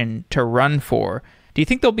function to run for. Do you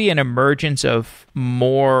think there'll be an emergence of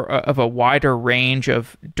more of a wider range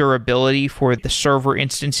of durability for the server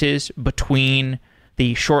instances between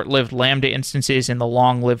the short-lived Lambda instances and the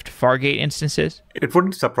long-lived Fargate instances? It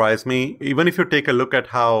wouldn't surprise me. Even if you take a look at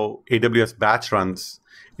how AWS Batch runs,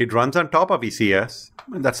 it runs on top of ECS.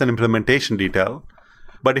 That's an implementation detail.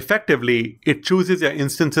 But effectively, it chooses your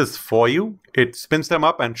instances for you. It spins them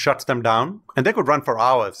up and shuts them down. And they could run for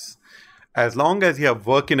hours. As long as you have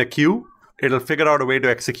work in a queue, it'll figure out a way to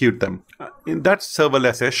execute them. That's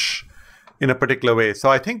serverless-ish in a particular way. So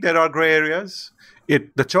I think there are gray areas.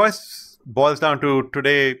 The choice boils down to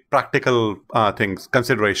today practical things,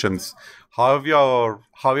 considerations. How have your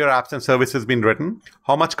apps and services been written?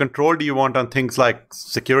 How much control do you want on things like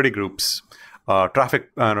security groups,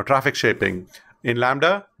 traffic shaping? In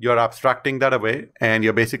Lambda, you're abstracting that away, and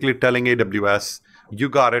you're basically telling AWS, you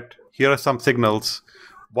got it, here are some signals.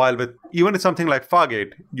 While even with something like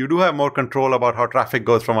Fargate, you do have more control about how traffic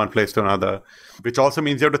goes from one place to another, which also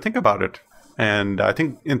means you have to think about it. And I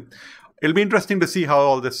think it'll be interesting to see how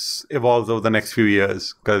all this evolves over the next few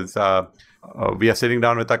years, because we are sitting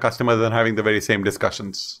down with our customers and having the very same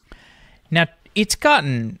discussions. Now, it's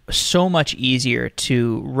gotten so much easier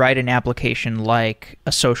to write an application like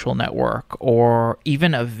a social network or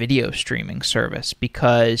even a video streaming service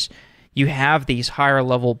because you have these higher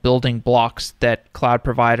level building blocks that cloud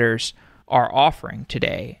providers are offering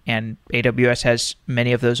today. And AWS has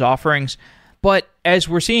many of those offerings. But as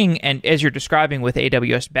we're seeing, and as you're describing with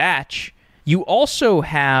AWS Batch, you also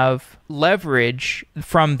have leverage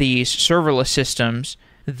from these serverless systems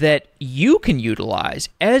that you can utilize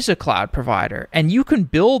as a cloud provider. And you can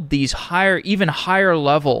build these even higher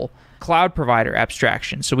level cloud provider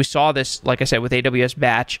abstractions. So we saw this, like I said, with AWS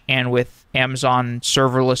Batch and with Amazon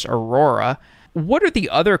Serverless Aurora. What are the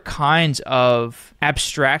other kinds of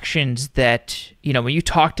abstractions that, when you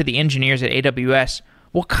talk to the engineers at AWS,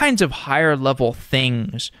 what kinds of higher level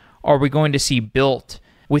things are we going to see built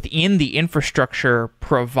within the infrastructure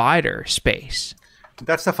provider space?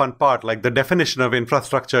 That's the fun part. Like the definition of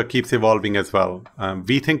infrastructure keeps evolving as well.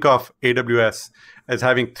 We think of AWS as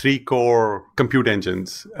having three core compute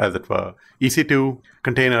engines, as it were. EC2,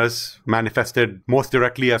 containers, manifested most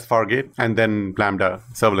directly as Fargate, and then Lambda,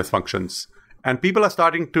 serverless functions. And people are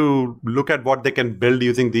starting to look at what they can build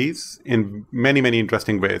using these in many, many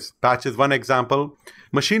interesting ways. Batch is one example.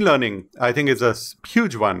 Machine learning, I think, is a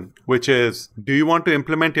huge one, which is, do you want to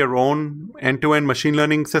implement your own end-to-end machine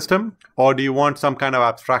learning system? Or do you want some kind of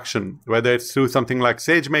abstraction, whether it's through something like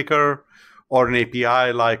SageMaker or an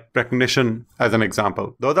API like Recognition, as an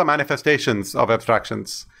example? Those are manifestations of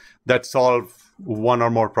abstractions that solve one or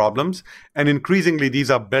more problems. And increasingly, these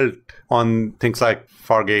are built on things like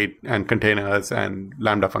Fargate and containers and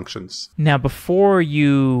Lambda functions. Now, before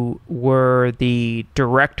you were the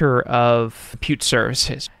director of compute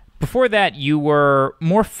services, before that, you were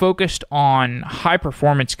more focused on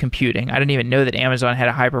high-performance computing. I didn't even know that Amazon had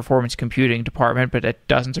a high-performance computing department, but it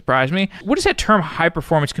doesn't surprise me. What does that term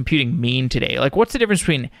high-performance computing mean today? Like, what's the difference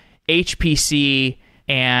between HPC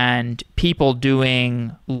and people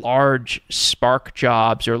doing large Spark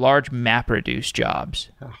jobs or large MapReduce jobs?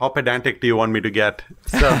 How pedantic do you want me to get?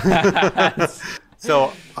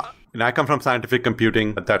 So I come from scientific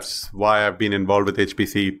computing. That's why I've been involved with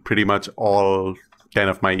HPC pretty much all 10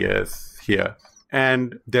 of my years here.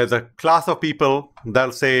 And there's a class of people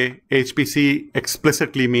that'll say HPC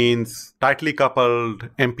explicitly means tightly coupled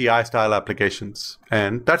MPI-style applications.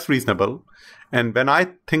 And that's reasonable. And when I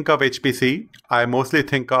think of HPC, I mostly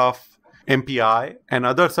think of MPI and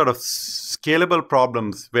other sort of scalable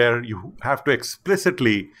problems where you have to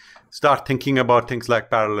explicitly start thinking about things like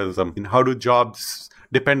parallelism. And how do jobs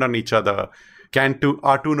depend on each other?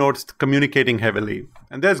 Are two nodes communicating heavily?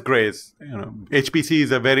 And there's grays. HPC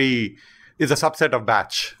is a subset of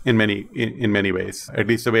batch in many ways, at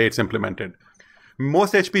least the way it's implemented.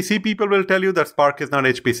 Most HPC people will tell you that Spark is not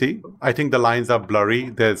HPC. I think the lines are blurry.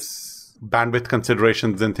 There's bandwidth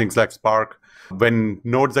considerations in things like Spark. When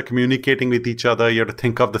nodes are communicating with each other, you have to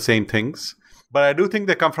think of the same things. But I do think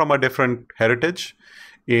they come from a different heritage.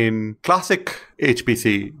 In classic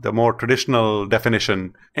HPC, the more traditional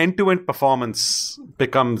definition, end-to-end performance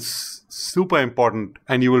becomes super important,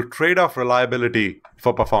 and you will trade off reliability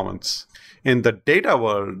for performance. In the data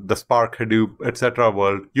world, the Spark, Hadoop, etc.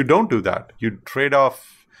 world, you don't do that. You trade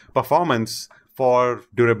off performance for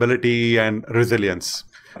durability and resilience.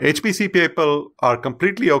 HPC people are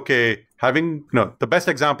completely okay having, the best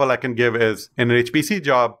example I can give is in an HPC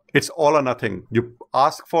job, it's all or nothing. You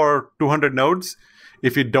ask for 200 nodes.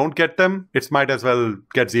 If you don't get them, it might as well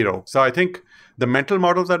get 0. So I think the mental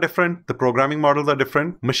models are different. The programming models are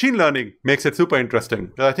different. Machine learning makes it super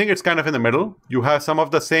interesting. I think it's kind of in the middle. You have some of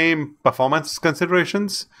the same performance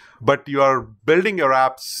considerations, but you are building your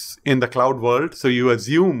apps in the cloud world. So you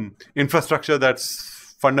assume infrastructure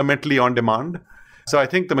that's fundamentally on demand. So I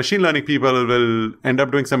think the machine learning people will end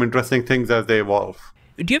up doing some interesting things as they evolve.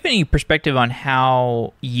 Do you have any perspective on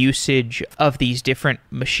how usage of these different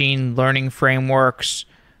machine learning frameworks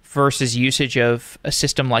versus usage of a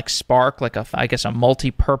system like Spark, like I guess a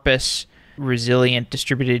multi-purpose, resilient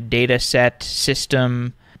distributed data set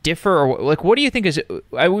system differ? Or like, what do you think is?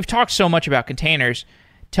 We've talked so much about containers.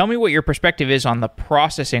 Tell me what your perspective is on the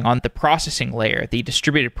processing layer, the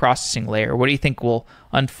distributed processing layer. What do you think will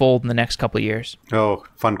unfold in the next couple of years? Oh,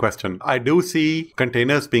 fun question. I do see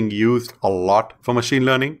containers being used a lot for machine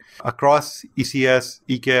learning across ECS,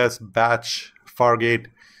 EKS, batch, Fargate.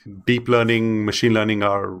 Deep learning, machine learning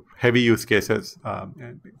are heavy use cases,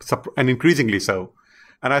 and increasingly so.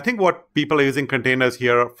 And I think what people are using containers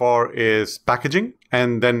here for is packaging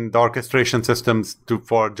and then the orchestration systems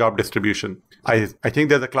for job distribution. I think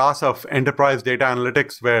there's a class of enterprise data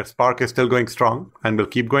analytics where Spark is still going strong and will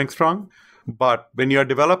keep going strong. But when you're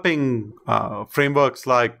developing frameworks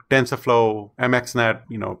like TensorFlow, MXNet,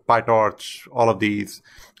 PyTorch, all of these,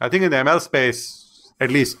 I think in the ML space,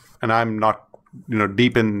 at least, and I'm not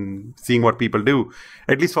deep in seeing what people do,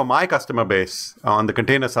 at least for my customer base on the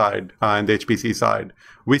container side and the HPC side,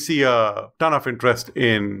 we see a ton of interest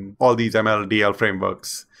in all these ML DL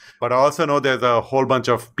frameworks. But I also know there's a whole bunch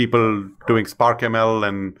of people doing Spark ML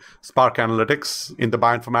and Spark Analytics in the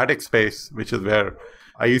bioinformatics space, which is where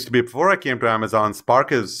I used to be before I came to Amazon.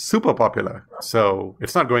 Spark is super popular, so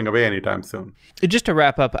it's not going away anytime soon. Just to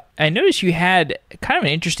wrap up, I noticed you had kind of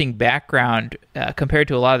an interesting background compared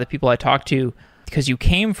to a lot of the people I talked to, because you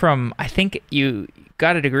came from, I think you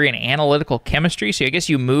got a degree in analytical chemistry, so I guess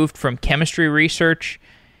you moved from chemistry research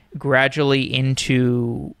gradually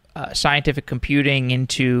into scientific computing,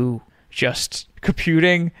 into just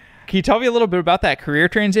computing. Can you tell me a little bit about that career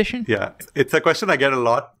transition? Yeah, it's a question I get a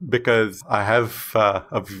lot because I have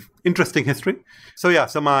an interesting history. So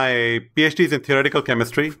my PhD is in theoretical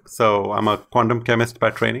chemistry. So I'm a quantum chemist by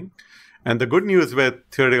training. And the good news with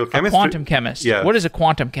theoretical chemistry... A quantum chemist. Yeah. What is a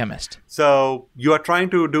quantum chemist? So you are trying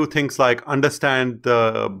to do things like understand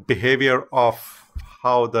the behavior of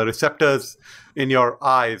how the receptors in your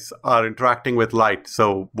eyes are interacting with light.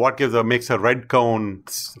 So what makes a red cone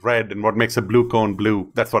red and what makes a blue cone blue?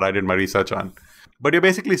 That's what I did my research on. But you're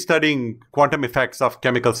basically studying quantum effects of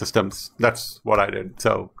chemical systems. That's what I did.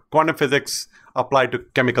 So quantum physics applied to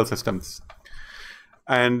chemical systems.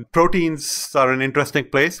 And proteins are an interesting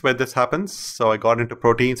place where this happens. So I got into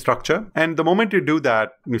protein structure. And the moment you do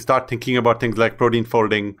that, you start thinking about things like protein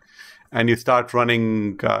folding, and you start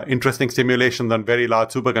running interesting simulations on very large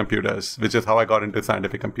supercomputers, which is how I got into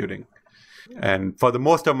scientific computing. And for the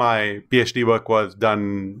most of my PhD work was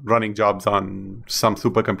done running jobs on some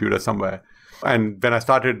supercomputer somewhere. And when I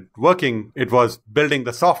started working, it was building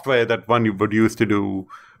the software that one you would use to do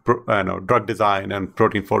drug design and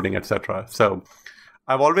protein folding, etc. So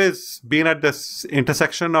I've always been at this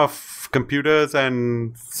intersection of computers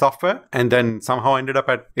and software, and then somehow ended up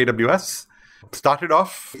at AWS. Started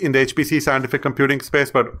off in the HPC scientific computing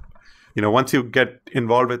space, but once you get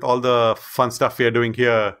involved with all the fun stuff we are doing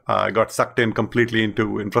here, I got sucked in completely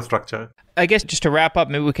into infrastructure. I guess just to wrap up,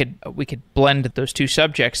 maybe we could blend those two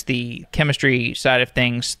subjects: the chemistry side of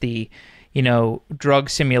things, the drug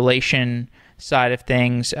simulation side of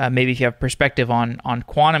things. Maybe if you have perspective on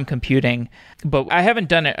quantum computing, but I haven't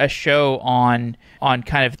done a show on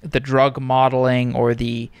kind of the drug modeling or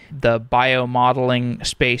the biomodeling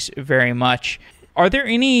space very much. Are there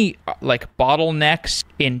any bottlenecks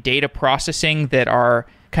in data processing that are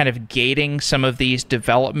kind of gating some of these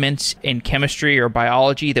developments in chemistry or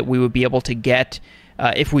biology that we would be able to get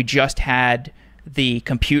if we just had the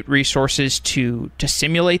compute resources to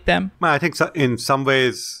simulate them? I think in some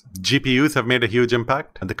ways, GPUs have made a huge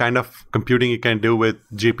impact. The kind of computing you can do with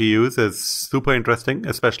GPUs is super interesting,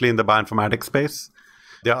 especially in the bioinformatics space.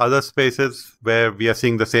 There are other spaces where we are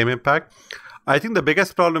seeing the same impact. I think the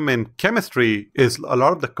biggest problem in chemistry is a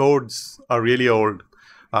lot of the codes are really old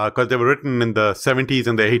because they were written in the 70s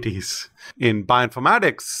and the 80s. In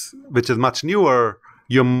bioinformatics, which is much newer,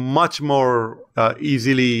 you're much more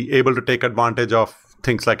easily able to take advantage of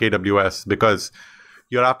things like AWS because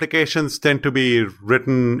your applications tend to be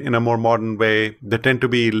written in a more modern way. They tend to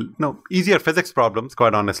be easier physics problems,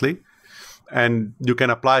 quite honestly. And you can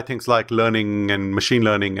apply things like learning and machine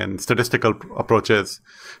learning and statistical approaches.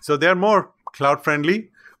 So they're more cloud friendly.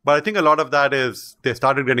 But I think a lot of that is they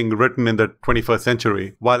started getting written in the 21st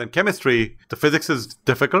century. While in chemistry, the physics is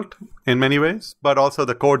difficult in many ways, but also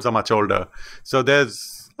the codes are much older. So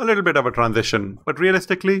there's a little bit of a transition. But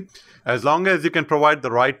realistically, as long as you can provide the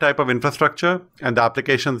right type of infrastructure and the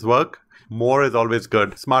applications work, more is always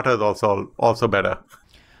good. Smarter is also better.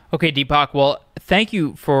 Okay, Deepak. Well, thank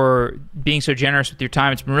you for being so generous with your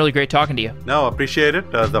time. It's been really great talking to you. No, appreciate it.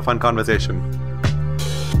 It was a fun conversation.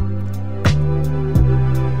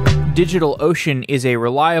 DigitalOcean is a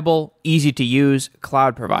reliable, easy-to-use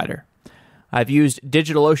cloud provider. I've used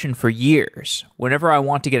DigitalOcean for years, whenever I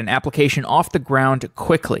want to get an application off the ground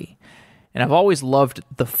quickly. And I've always loved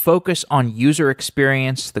the focus on user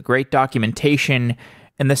experience, the great documentation,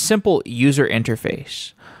 and the simple user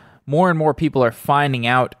interface. More and more people are finding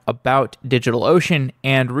out about DigitalOcean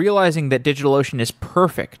and realizing that DigitalOcean is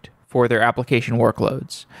perfect for their application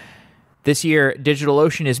workloads. This year,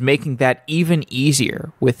 DigitalOcean is making that even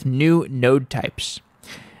easier with new node types.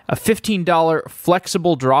 A $15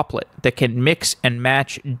 flexible droplet that can mix and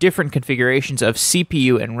match different configurations of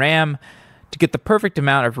CPU and RAM to get the perfect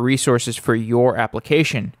amount of resources for your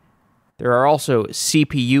application. There are also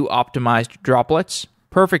CPU-optimized droplets,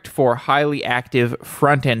 perfect for highly active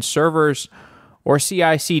front-end servers or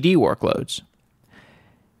CI/CD workloads.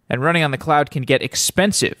 And running on the cloud can get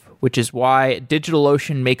expensive, which is why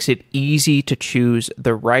DigitalOcean makes it easy to choose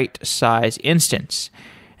the right size instance.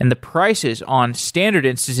 And the prices on standard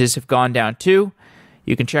instances have gone down too.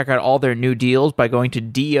 You can check out all their new deals by going to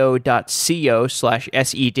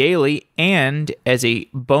do.co/sedaily. And as a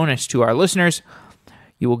bonus to our listeners,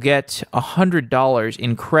 you will get $100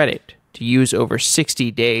 in credit to use over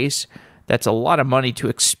 60 days. That's a lot of money to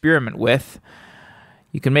experiment with.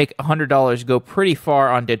 You can make $100 go pretty far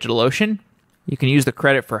on DigitalOcean. You can use the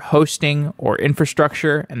credit for hosting or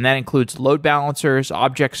infrastructure, and that includes load balancers,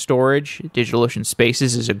 object storage. DigitalOcean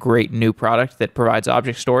Spaces is a great new product that provides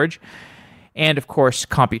object storage. And, of course,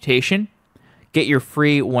 computation. Get your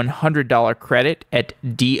free $100 credit at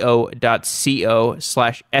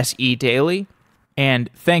do.co/sedaily. And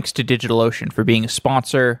thanks to DigitalOcean for being a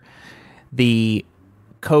sponsor. The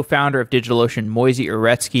co-founder of DigitalOcean, Moisey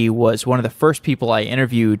Uretsky, was one of the first people I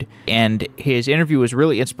interviewed, and his interview was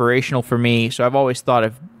really inspirational for me, so I've always thought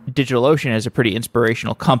of DigitalOcean as a pretty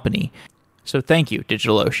inspirational company. So thank you,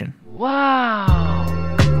 DigitalOcean. Wow!